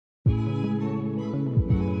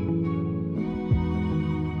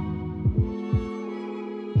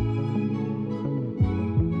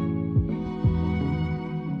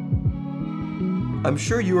I'm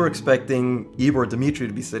sure you were expecting Eber or Dimitri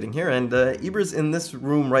to be sitting here, and Eber's in this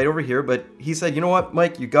room right over here, but he said, you know what,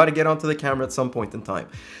 Mike, you got to get onto the camera at some point in time.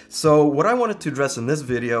 So what I wanted to address in this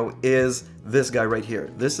video is this guy right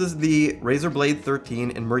here. This is the Razer Blade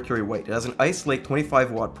 13 in Mercury White. It has an Ice Lake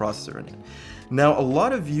 25 watt processor in it. Now, a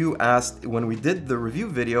lot of you asked when we did the review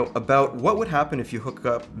video about what would happen if you hook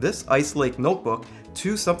up this Ice Lake notebook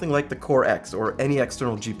to something like the Core X or any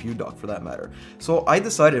external GPU dock for that matter. So I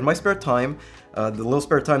decided in my spare time, the little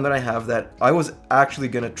spare time that I have, that I was actually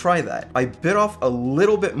going to try that. I bit off a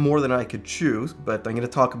little bit more than I could chew, but I'm going to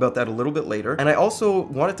talk about that a little bit later. And I also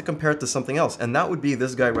wanted to compare it to something else, and that would be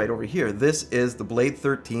this guy right over here. This is the Blade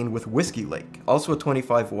 13 with Whiskey Lake, also a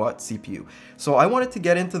 25 watt CPU. So I wanted to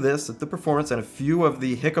get into this, the performance, and a few of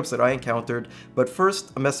the hiccups that I encountered, but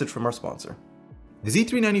first, a message from our sponsor. The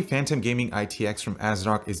Z390 Phantom Gaming ITX from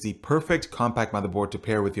ASRock is the perfect compact motherboard to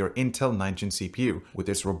pair with your Intel 9th Gen CPU. With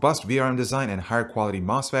its robust VRM design and higher quality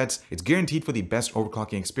MOSFETs, it's guaranteed for the best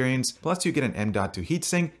overclocking experience, plus you get an M.2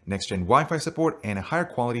 heatsink, next-gen Wi-Fi support, and a higher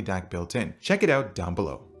quality DAC built in. Check it out down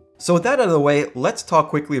below. So with that out of the way, let's talk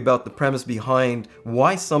quickly about the premise behind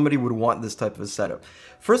why somebody would want this type of a setup.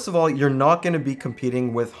 First of all, you're not going to be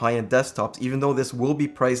competing with high-end desktops, even though this will be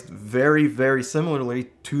priced very, very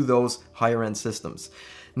similarly to those higher-end systems.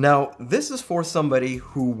 Now, this is for somebody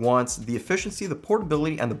who wants the efficiency, the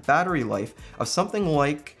portability, and the battery life of something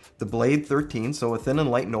like the Blade 13, so a thin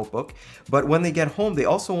and light notebook, but when they get home, they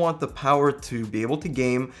also want the power to be able to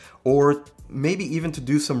game, or maybe even to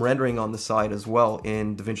do some rendering on the side as well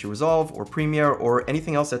in DaVinci Resolve or Premiere or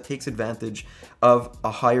anything else that takes advantage of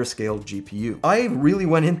a higher scale GPU. I really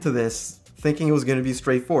went into this thinking it was going to be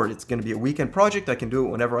straightforward. It's going to be a weekend project. I can do it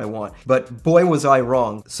whenever I want. But boy, was I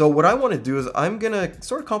wrong. So what I want to do is I'm going to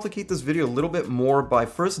sort of complicate this video a little bit more by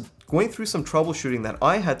first going through some troubleshooting that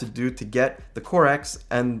I had to do to get the Core X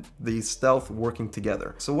and the Stealth working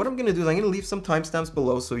together. So what I'm going to do is I'm going to leave some timestamps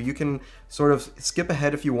below so you can sort of skip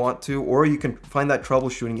ahead if you want to, or you can find that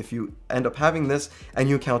troubleshooting if you end up having this and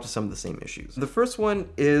you encounter some of the same issues. The first one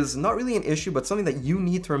is not really an issue, but something that you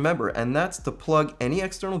need to remember, and that's to plug any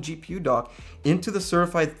external GPU dock into the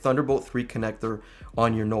certified Thunderbolt 3 connector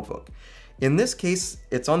on your notebook. In this case,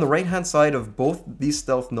 it's on the right-hand side of both these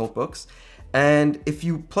Stealth notebooks. And if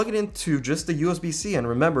you plug it into just the USB-C, and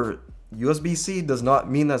remember, USB-C does not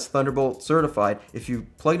mean that's Thunderbolt certified. If you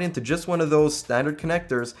plug it into just one of those standard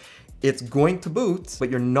connectors, it's going to boot, but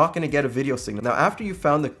you're not going to get a video signal. Now, after you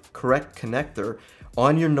found the correct connector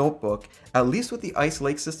on your notebook, at least with the Ice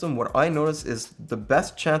Lake system, what I noticed is the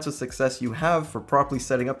best chance of success you have for properly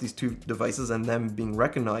setting up these two devices and them being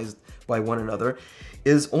recognized by one another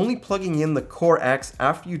is only plugging in the Core X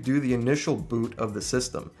after you do the initial boot of the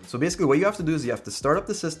system. So basically what you have to do is you have to start up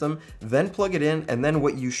the system, then plug it in, and then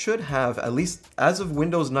what you should have, at least as of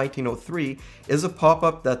Windows 1903, is a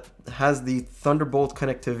pop-up that has the Thunderbolt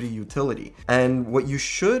connectivity utility. And what you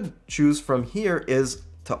should choose from here is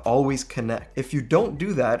to always connect. If you don't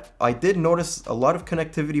do that, I did notice a lot of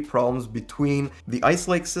connectivity problems between the Ice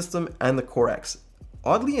Lake system and the Core X.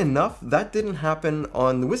 Oddly enough, that didn't happen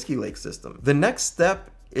on the Whiskey Lake system. The next step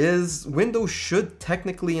is Windows should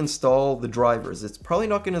technically install the drivers. It's probably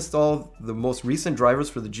not going to install the most recent drivers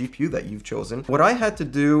for the GPU that you've chosen. What I had to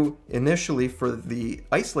do initially for the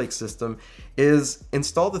Ice Lake system is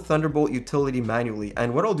install the Thunderbolt utility manually.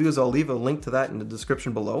 And what I'll do is I'll leave a link to that in the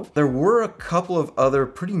description below. There were a couple of other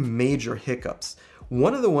pretty major hiccups.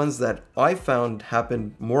 One of the ones that I found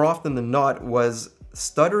happened more often than not was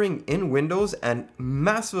stuttering in Windows and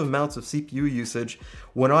massive amounts of CPU usage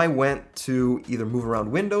when I went to either move around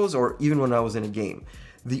Windows or even when I was in a game.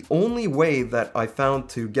 The only way that I found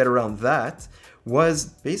to get around that was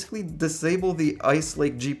basically disable the Ice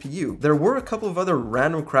Lake GPU. There were a couple of other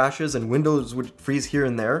random crashes and Windows would freeze here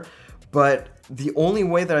and there, but the only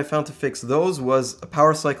way that I found to fix those was a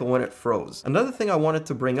power cycle when it froze. Another thing I wanted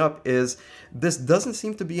to bring up is this doesn't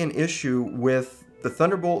seem to be an issue with the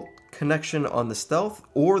Thunderbolt connection on the Stealth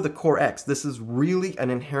or the Core X. This is really an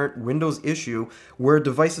inherent Windows issue where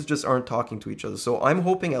devices just aren't talking to each other. So I'm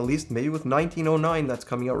hoping at least maybe with 1909 that's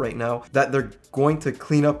coming out right now that they're going to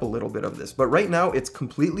clean up a little bit of this. But right now it's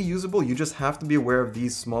completely usable. You just have to be aware of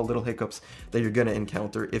these small little hiccups that you're going to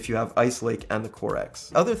encounter if you have Ice Lake and the Core X.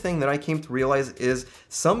 Other thing that I came to realize is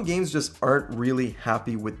some games just aren't really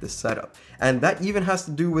happy with this setup. And that even has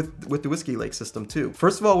to do with the Whiskey Lake system too.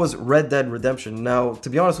 First of all was Red Dead Redemption. Now, to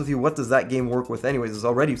be honest with you, what does that game work with anyways? It's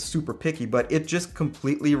already super picky, but it just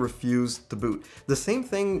completely refused to boot. The same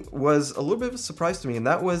thing was a little bit of a surprise to me, and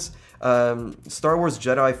that was Star Wars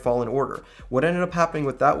Jedi Fallen Order. What ended up happening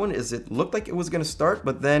with that one is it looked like it was going to start,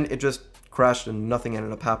 but then it just crashed and nothing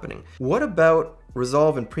ended up happening. What about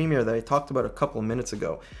Resolve, and Premiere that I talked about a couple of minutes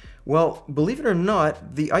ago. Well, believe it or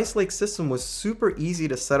not, the Ice Lake system was super easy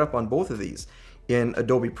to set up on both of these. In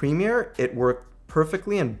Adobe Premiere, it worked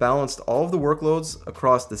perfectly and balanced all of the workloads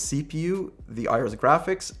across the CPU, the Iris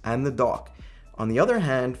graphics, and the dock. On the other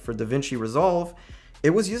hand, for DaVinci Resolve, it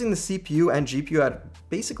was using the CPU and GPU at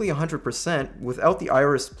basically 100% without the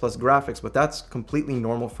Iris plus graphics, but that's completely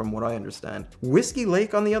normal from what I understand. Whiskey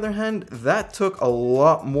Lake, on the other hand, that took a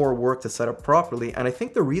lot more work to set up properly, and I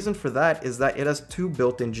think the reason for that is that it has two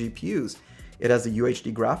built-in GPUs. It has the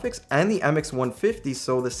UHD graphics and the MX150,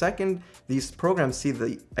 so the second these programs see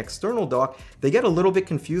the external dock, they get a little bit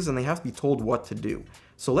confused and they have to be told what to do.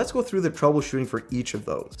 So let's go through the troubleshooting for each of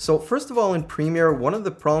those. So first of all, in Premiere, one of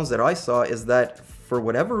the problems that I saw is that for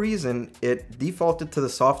whatever reason, it defaulted to the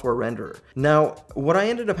software renderer. Now, what I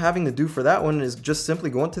ended up having to do for that one is just simply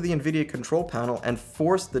go into the NVIDIA control panel and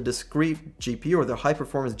force the discrete GPU or the high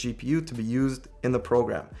performance GPU to be used in the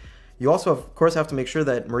program. You also, of course, have to make sure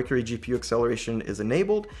that Mercury GPU acceleration is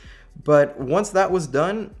enabled, but once that was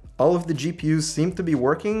done, all of the GPUs seemed to be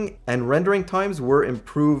working and rendering times were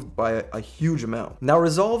improved by a huge amount. Now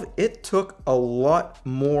Resolve, it took a lot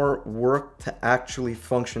more work to actually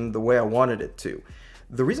function the way I wanted it to.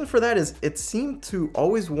 The reason for that is it seemed to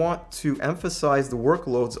always want to emphasize the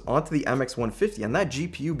workloads onto the MX150, and that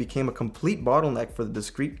GPU became a complete bottleneck for the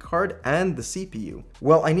discrete card and the CPU.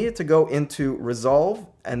 Well, I needed to go into Resolve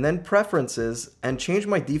and then Preferences and change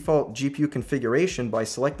my default GPU configuration by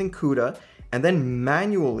selecting CUDA and then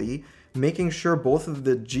manually making sure both of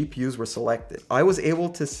the GPUs were selected. I was able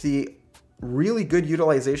to see really good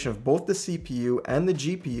utilization of both the CPU and the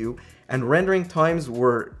GPU, and rendering times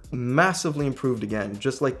were massively improved again,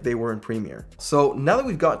 just like they were in Premiere. So now that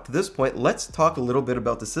we've got to this point, let's talk a little bit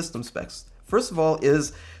about the system specs. First of all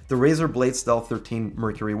is the Razer Blade Stealth 13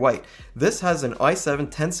 Mercury White. This has an i7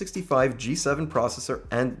 1065 G7 processor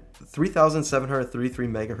and 3733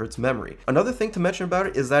 MHz memory. Another thing to mention about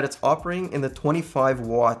it is that it's operating in the 25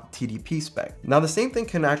 watt TDP spec. Now the same thing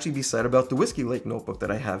can actually be said about the Whiskey Lake notebook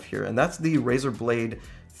that I have here, and that's the Razer Blade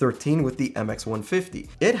 13 with the MX150.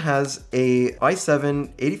 It has a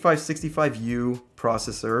i7 8565U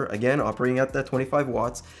processor, again operating at that 25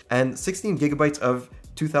 watts, and 16 gigabytes of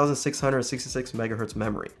 2666 megahertz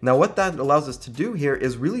memory. Now what that allows us to do here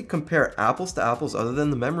is really compare apples to apples other than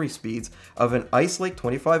the memory speeds of an Ice Lake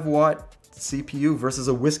 25 watt CPU versus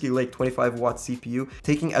a Whiskey Lake 25 watt CPU,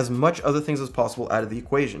 taking as much other things as possible out of the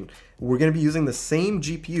equation. We're going to be using the same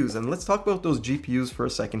GPUs, and let's talk about those GPUs for a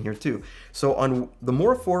second here too. So on the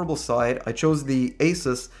more affordable side, I chose the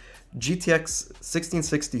Asus GTX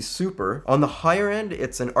 1660 Super. On the higher end,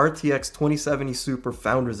 it's an RTX 2070 Super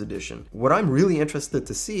Founders Edition. What I'm really interested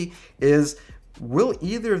to see is, will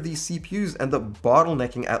either of these CPUs end up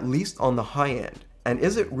bottlenecking at least on the high end? And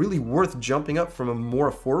is it really worth jumping up from a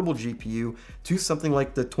more affordable GPU to something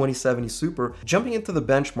like the 2070 Super? Jumping into the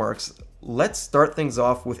benchmarks, let's start things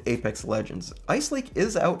off with Apex Legends. Ice Lake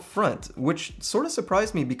is out front, which sort of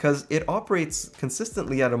surprised me because it operates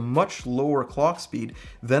consistently at a much lower clock speed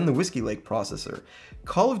than the Whiskey Lake processor.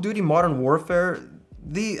 Call of Duty Modern Warfare,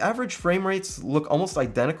 the average frame rates look almost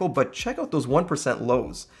identical, but check out those 1%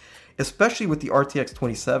 lows, especially with the RTX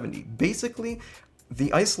 2070. Basically,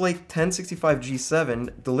 the Ice Lake 1065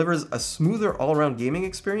 G7 delivers a smoother all-around gaming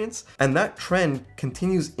experience, and that trend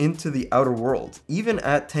continues into the outer world, even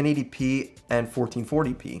at 1080p and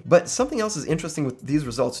 1440p. But something else is interesting with these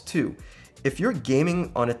results too. If you're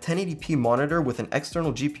gaming on a 1080p monitor with an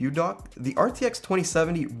external GPU dock, the RTX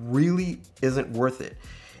 2070 really isn't worth it.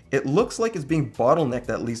 It looks like it's being bottlenecked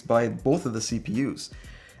at least by both of the CPUs.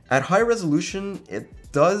 At high resolution, it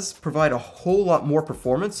does provide a whole lot more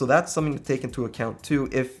performance, so that's something to take into account too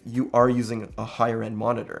if you are using a higher end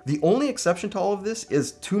monitor. The only exception to all of this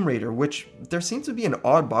is Tomb Raider, which there seems to be an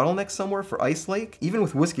odd bottleneck somewhere for Ice Lake, even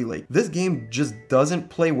with Whiskey Lake. This game just doesn't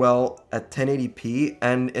play well at 1080p,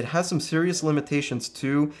 and it has some serious limitations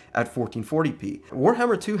too at 1440p.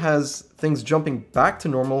 Warhammer 2 has things jumping back to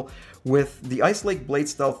normal, with the Ice Lake Blade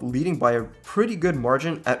Stealth leading by a pretty good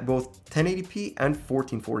margin at both 1080p and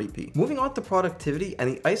 1440p. Moving on to productivity, and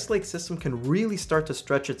the Ice Lake system can really start to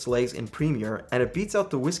stretch its legs in Premiere, and it beats out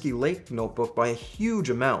the Whiskey Lake notebook by a huge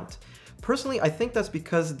amount. Personally, I think that's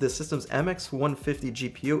because the system's MX150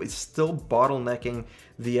 GPU is still bottlenecking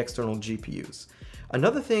the external GPUs.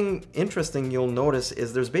 Another thing interesting you'll notice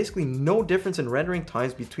is there's basically no difference in rendering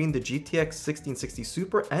times between the GTX 1660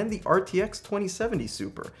 Super and the RTX 2070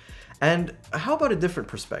 Super. And how about a different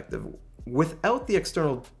perspective? Without the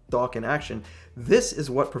external dock in action, this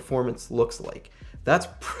is what performance looks like. That's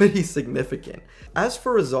pretty significant. As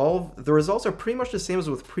for resolve, the results are pretty much the same as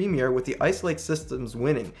with Premiere, with the Ice Lake systems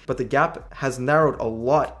winning, but the gap has narrowed a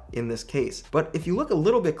lot in this case. But if you look a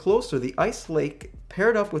little bit closer, the Ice Lake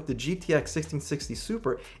paired up with the GTX 1660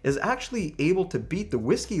 Super is actually able to beat the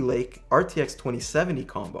Whiskey Lake RTX 2070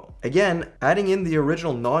 combo. Again, adding in the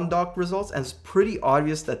original non-docked results, and it's pretty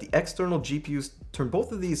obvious that the external GPUs turn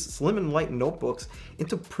both of these slim and light notebooks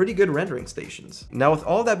into pretty good rendering stations. Now, with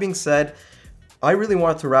all that being said, I really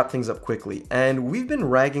wanted to wrap things up quickly, and we've been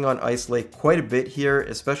ragging on Ice Lake quite a bit here,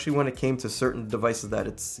 especially when it came to certain devices that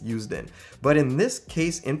it's used in. But in this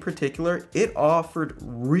case in particular, it offered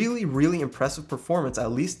really impressive performance,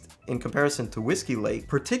 at least in comparison to Whiskey Lake,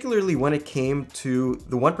 particularly when it came to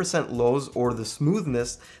the 1% lows or the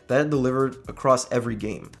smoothness that it delivered across every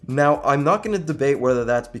game. Now, I'm not going to debate whether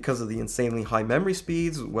that's because of the insanely high memory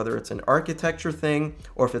speeds, whether it's an architecture thing,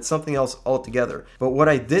 or if it's something else altogether. But what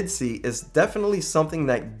I did see is definitely something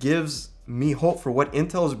that gives me hope for what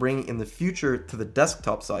Intel is bringing in the future to the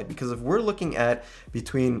desktop side, because if we're looking at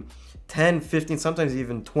between 10, 15, sometimes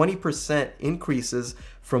even 20% increases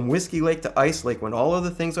from Whiskey Lake to Ice Lake when all other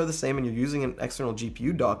things are the same and you're using an external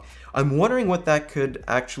GPU dock, I'm wondering what that could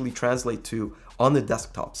actually translate to on the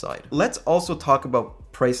desktop side. Let's also talk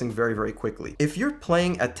about pricing very quickly. If you're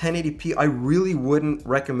playing at 1080p, I really wouldn't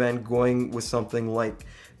recommend going with something like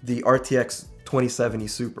the RTX 2070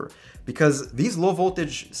 Super, because these low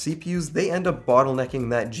voltage CPUs, they end up bottlenecking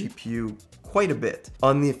that GPU quite a bit.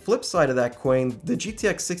 On the flip side of that coin, the GTX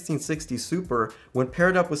 1660 Super, when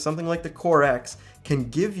paired up with something like the Core X, can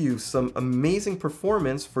give you some amazing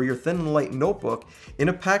performance for your thin and light notebook in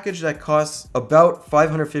a package that costs about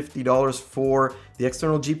 $550 for the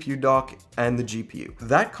external GPU dock and the GPU.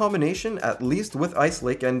 That combination, at least with Ice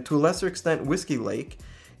Lake and to a lesser extent Whiskey Lake,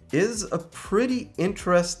 is a pretty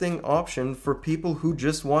interesting option for people who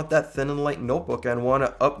just want that thin and light notebook and want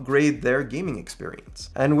to upgrade their gaming experience.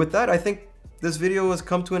 And with that, I think this video has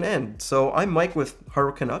come to an end. So I'm Mike with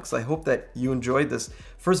Hardware Canucks. I hope that you enjoyed this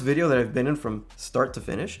first video that I've been in from start to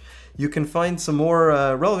finish. You can find some more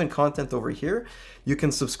relevant content over here. You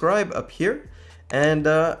can subscribe up here, and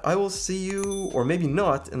I will see you, or maybe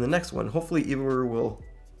not, in the next one. Hopefully Ivor will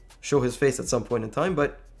show his face at some point in time,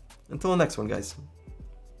 but until the next one, guys.